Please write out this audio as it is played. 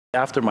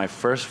After my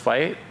first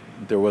fight,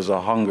 there was a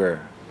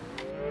hunger.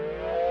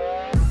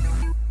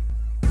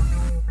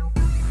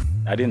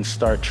 I didn't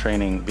start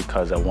training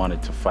because I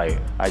wanted to fight.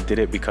 I did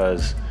it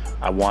because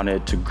I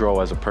wanted to grow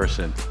as a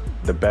person.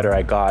 The better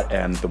I got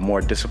and the more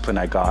discipline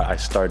I got, I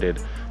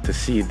started to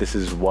see this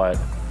is what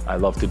I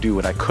love to do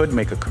and I could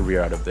make a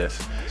career out of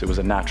this. It was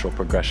a natural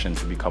progression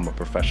to become a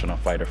professional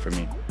fighter for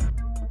me.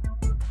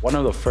 One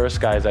of the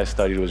first guys I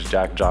studied was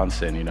Jack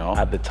Johnson, you know.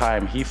 At the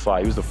time he fought,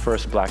 he was the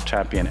first black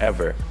champion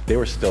ever. They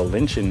were still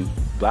lynching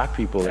black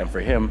people, and for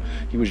him,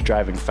 he was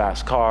driving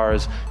fast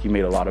cars, he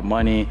made a lot of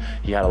money,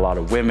 he had a lot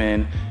of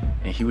women,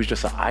 and he was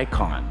just an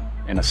icon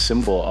and a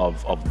symbol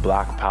of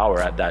black power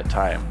at that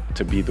time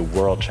to be the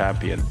world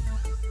champion.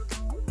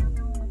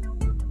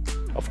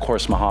 Of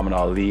course, Muhammad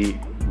Ali,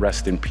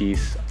 rest in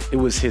peace. It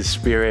was his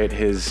spirit,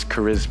 his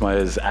charisma,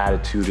 his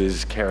attitude,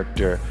 his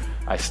character.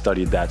 I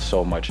studied that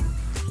so much.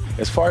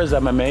 As far as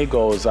MMA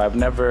goes, I've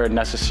never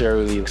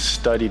necessarily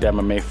studied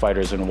MMA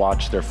fighters and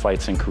watched their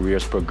fights and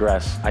careers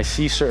progress. I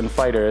see certain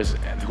fighters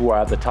who are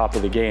at the top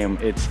of the game.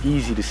 It's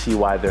easy to see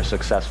why they're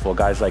successful.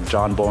 Guys like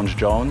John Bones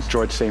Jones,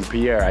 George St.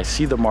 Pierre, I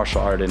see the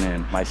martial art in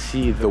him. I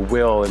see the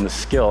will and the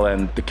skill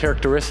and the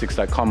characteristics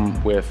that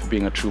come with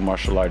being a true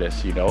martial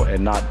artist, you know,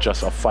 and not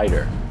just a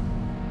fighter.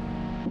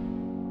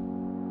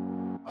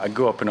 I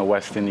grew up in a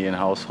West Indian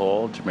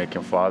household,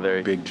 Jamaican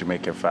father, big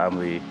Jamaican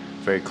family,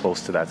 very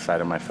close to that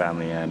side of my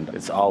family, and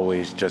it's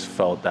always just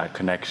felt that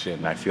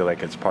connection. I feel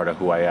like it's part of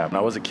who I am. I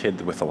was a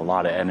kid with a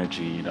lot of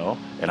energy, you know,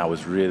 and I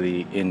was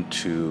really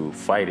into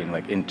fighting,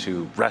 like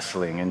into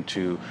wrestling,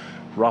 into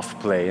rough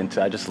play,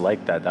 I just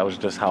liked that. That was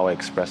just how I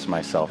expressed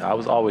myself. I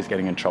was always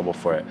getting in trouble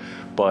for it.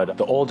 But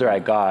the older I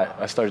got,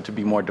 I started to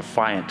be more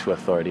defiant to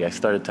authority. I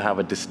started to have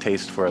a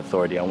distaste for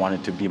authority. I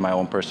wanted to be my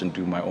own person,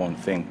 do my own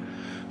thing.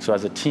 So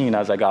as a teen,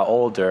 as I got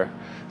older,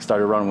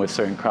 started running with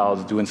certain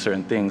crowds, doing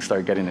certain things,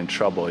 started getting in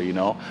trouble, you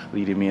know,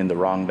 leading me in the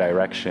wrong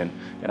direction.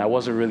 And I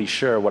wasn't really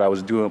sure what I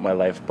was doing with my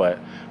life, but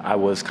I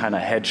was kind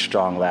of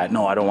headstrong that,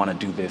 no, I don't want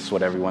to do this,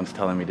 what everyone's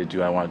telling me to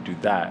do, I want to do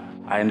that.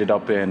 I ended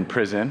up in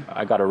prison.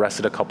 I got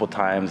arrested a couple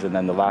times, and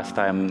then the last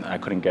time I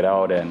couldn't get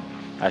out, and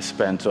I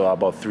spent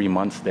about 3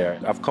 months there.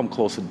 I've come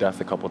close to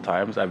death a couple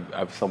times.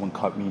 Someone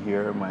cut me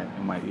here in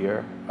my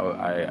ear.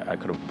 I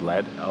could have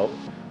bled out,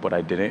 but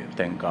I didn't,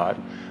 thank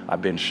God.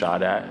 I've been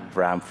shot at,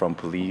 ran from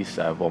police.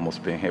 I've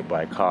almost been hit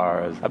by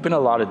cars. I've been in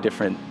a lot of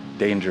different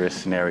dangerous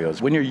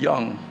scenarios. When you're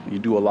young, you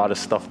do a lot of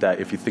stuff that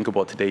if you think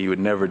about today, you would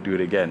never do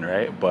it again,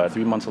 right? But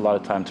 3 months, a lot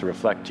of time to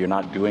reflect. You're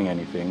not doing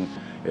anything.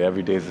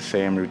 Every day is the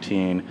same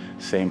routine,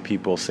 same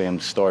people, same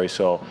story.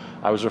 So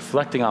I was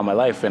reflecting on my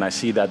life, and I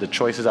see that the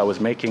choices I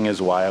was making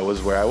is why I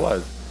was where I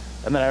was.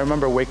 And then I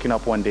remember waking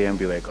up one day and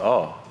be like,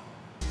 oh,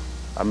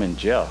 I'm in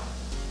jail.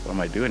 What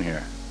am I doing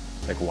here?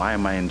 Like, why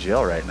am I in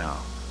jail right now?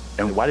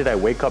 And why did I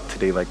wake up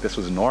today like this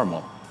was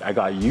normal? I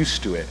got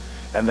used to it.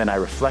 And then I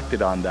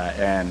reflected on that,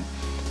 and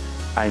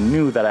I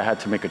knew that I had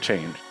to make a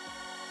change.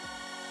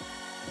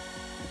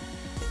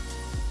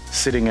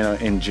 Sitting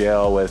in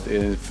jail is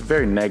a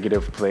very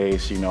negative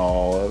place, you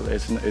know,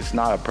 it's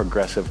not a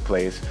progressive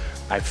place.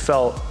 I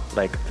felt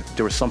like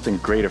there was something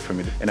greater for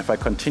me. And if I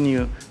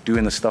continue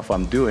doing the stuff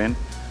I'm doing,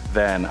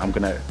 then I'm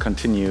gonna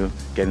continue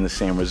getting the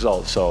same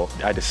results. So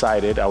I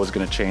decided I was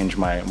gonna change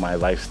my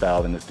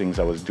lifestyle and the things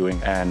I was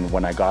doing. And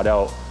when I got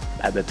out,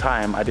 at the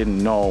time, I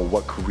didn't know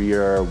what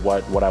career,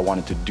 what I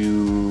wanted to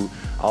do.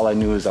 All I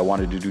knew is I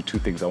wanted to do two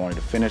things. I wanted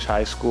to finish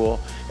high school,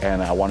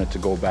 and I wanted to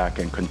go back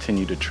and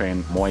continue to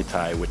train Muay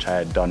Thai, which I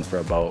had done for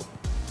about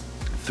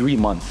 3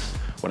 months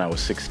when I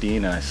was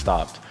 16, and I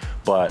stopped.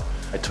 But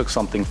I took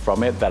something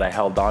from it that I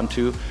held on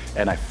to,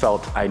 and I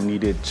felt I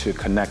needed to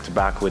connect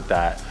back with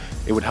that.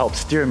 It would help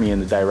steer me in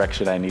the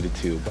direction I needed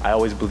to. I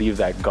always believed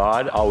that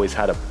God always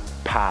had a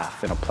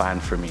path and a plan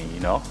for me,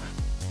 you know?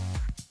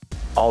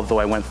 Although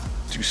I went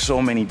through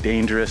so many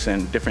dangerous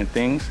and different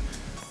things,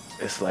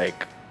 it's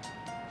like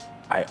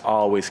I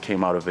always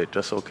came out of it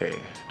just okay,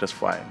 just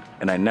fine.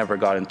 And I never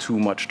got in too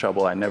much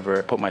trouble. I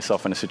never put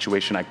myself in a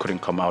situation I couldn't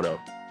come out of.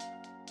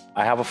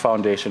 I have a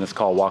foundation, it's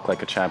called Walk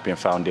Like a Champion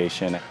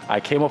Foundation. I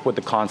came up with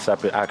the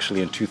concept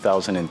actually in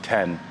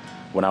 2010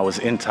 when I was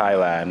in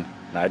Thailand.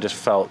 And I just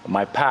felt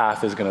my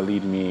path is gonna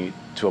lead me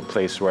to a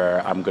place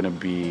where I'm gonna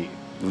be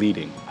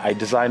leading. I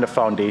designed a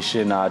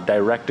foundation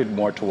directed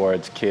more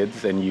towards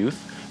kids and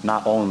youth,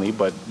 not only,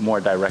 but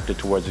more directed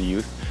towards the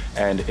youth.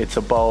 And it's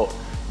about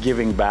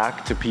giving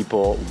back to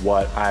people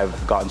what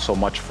I've gotten so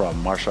much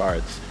from, martial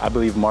arts. I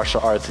believe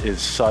martial arts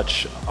is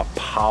such a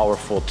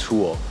powerful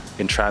tool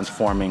in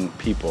transforming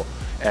people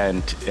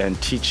and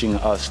teaching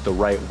us the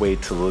right way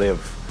to live.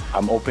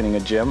 I'm opening a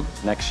gym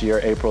next year,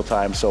 April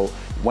time, so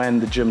when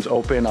the gym's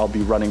open, I'll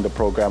be running the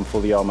program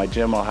fully out of my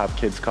gym. I'll have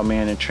kids come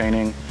in and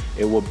training.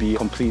 It will be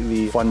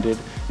completely funded,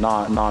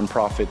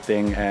 non-profit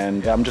thing,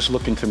 and I'm just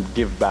looking to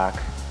give back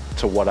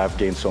to what I've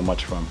gained so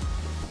much from.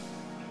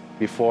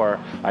 Before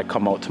I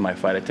come out to my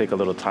fight, I take a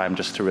little time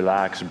just to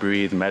relax,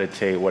 breathe,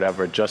 meditate,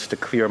 whatever, just to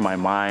clear my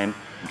mind,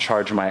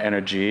 charge my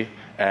energy,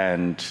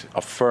 and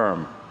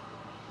affirm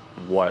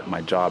what my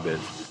job is.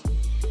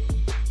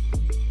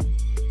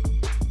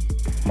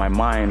 my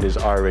mind is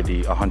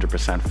already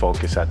 100%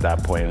 focused at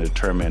that point and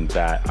determined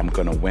that I'm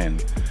gonna win.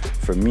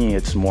 For me,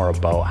 it's more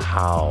about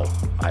how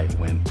I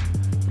win,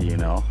 you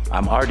know? I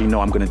already know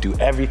I'm gonna do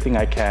everything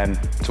I can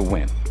to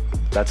win.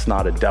 That's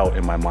not a doubt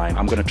in my mind.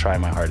 I'm gonna try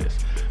my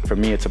hardest. For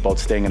me, it's about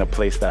staying in a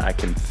place that I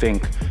can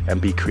think and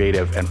be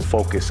creative and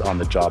focus on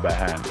the job at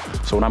hand.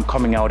 So when I'm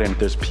coming out and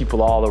there's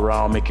people all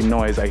around making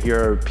noise, I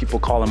hear people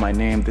calling my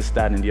name, this,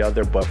 that, and the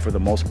other, but for the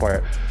most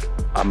part,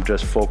 I'm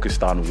just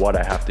focused on what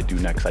I have to do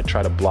next. I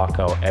try to block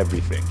out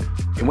everything.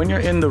 And when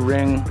you're in the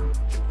ring,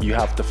 you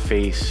have to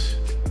face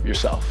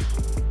yourself,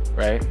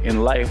 right?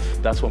 In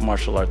life, that's what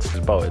martial arts is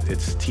about.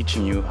 It's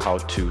teaching you how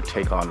to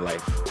take on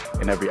life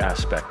in every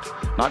aspect.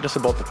 Not just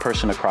about the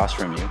person across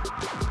from you,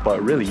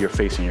 but really you're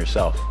facing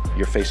yourself.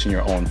 You're facing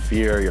your own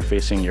fear, you're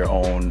facing your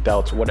own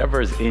doubts.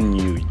 Whatever is in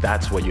you,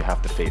 that's what you have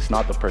to face,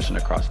 not the person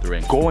across the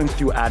ring. Going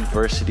through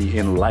adversity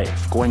in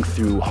life, going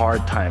through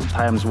hard times,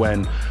 times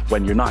when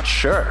you're not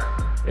sure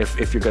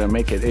if you're gonna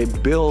make it,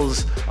 it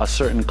builds a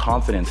certain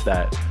confidence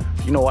that,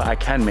 you know what, I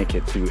can make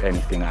it through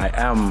anything. I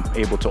am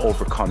able to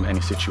overcome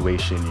any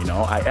situation, you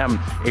know? I am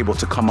able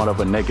to come out of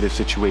a negative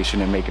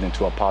situation and make it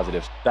into a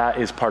positive. That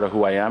is part of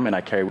who I am, and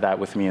I carry that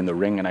with me in the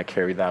ring, and I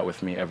carry that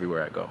with me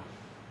everywhere I go.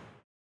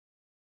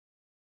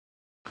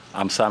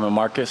 I'm Simon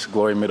Marcus,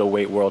 Glory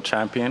Middleweight World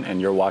Champion, and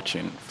you're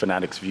watching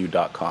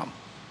fanaticsview.com.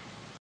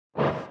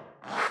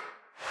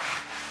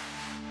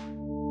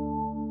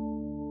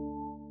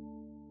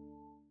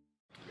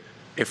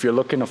 If you're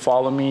looking to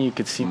follow me, you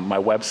could see my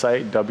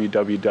website,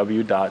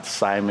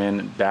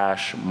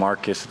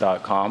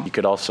 www.simon-marcus.com. You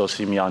could also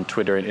see me on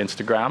Twitter and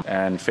Instagram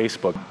and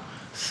Facebook,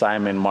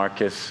 Simon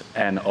Marcus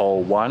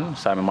NO1,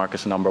 Simon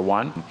Marcus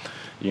 #1.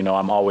 You know,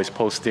 I'm always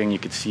posting. You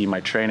could see my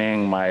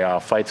training, my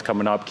fights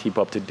coming up, keep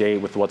up to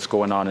date with what's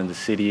going on in the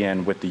city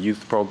and with the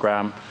youth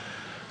program.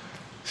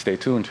 Stay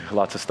tuned,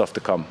 lots of stuff to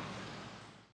come.